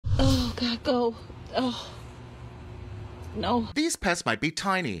Oh, God, go. Oh, no. These pests might be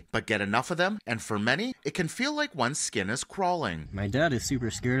tiny, but get enough of them, and for many, it can feel like one's skin is crawling. My dad is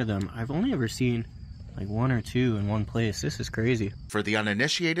super scared of them. I've only ever seen like one or two in one place. This is crazy. For the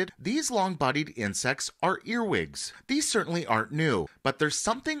uninitiated, these long-bodied insects are earwigs. These certainly aren't new, but there's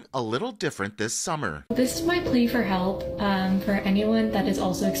something a little different this summer. This is my plea for help for anyone that is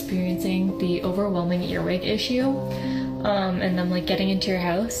also experiencing the overwhelming earwig issue and them like getting into your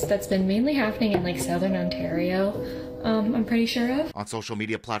house. That's been mainly happening in like southern Ontario. I'm pretty sure of. On social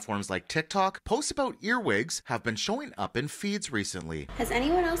media platforms like TikTok, posts about earwigs have been showing up in feeds recently. Has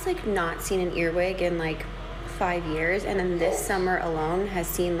anyone else like not seen an earwig in like 5 years, and in this summer alone has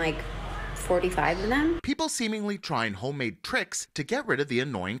seen like 45 of them? People seemingly trying homemade tricks to get rid of the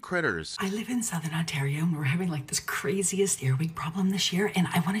annoying critters. I live in southern Ontario and we're having like this craziest earwig problem this year, and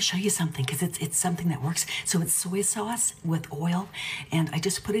I want to show you something because it's something that works. So it's soy sauce with oil, and I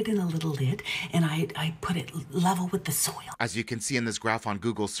just put it in a little lid and I put it level with the soil. As you can see in this graph on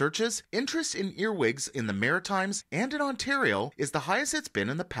Google searches, interest in earwigs in the Maritimes and in Ontario is the highest it's been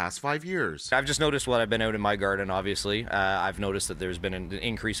in the past 5 years. I've just noticed while I've been out in my garden, obviously, I've noticed that there's been an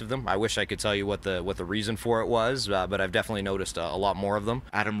increase of them. I wish I could tell you what the reason for it was, but I've definitely noticed a lot more of them.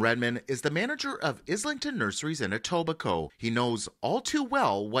 Adam Redman is the manager of Islington Nurseries in Etobicoke. He knows all too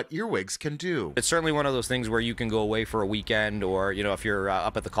well what earwigs can do. It's certainly one of those things where you can go away for a weekend, or if you're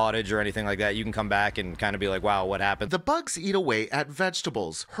up at the cottage or anything like that, you can come back and kind of be like, wow, what happened? The bugs eat away at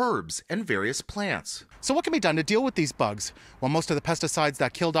vegetables, herbs, and various plants. So what can be done to deal with these bugs? Well, most of the pesticides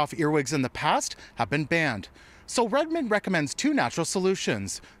that killed off earwigs in the past have been banned. So Redmond recommends two natural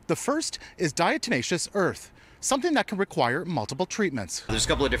solutions. The first is diatomaceous earth, something that can require multiple treatments. There's a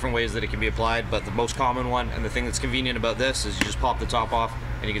couple of different ways that it can be applied, but the most common one, and the thing that's convenient about this, is you just pop the top off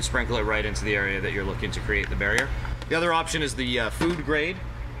and you can sprinkle it right into the area that you're looking to create the barrier. The other option is the food grade,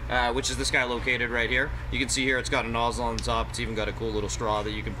 which is this guy located right here. You can see here it's got a nozzle on the top. It's even got a cool little straw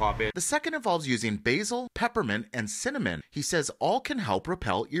that you can pop in. The second involves using basil, peppermint, and cinnamon. He says all can help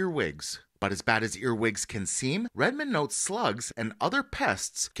repel earwigs. But as bad as earwigs can seem, Redmond notes slugs and other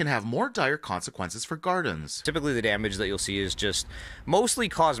pests can have more dire consequences for gardens. Typically the damage that you'll see is just mostly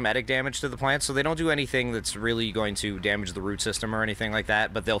cosmetic damage to the plants, so they don't do anything that's really going to damage the root system or anything like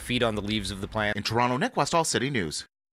that, but they'll feed on the leaves of the plant. In Toronto, Nick Westall, City News.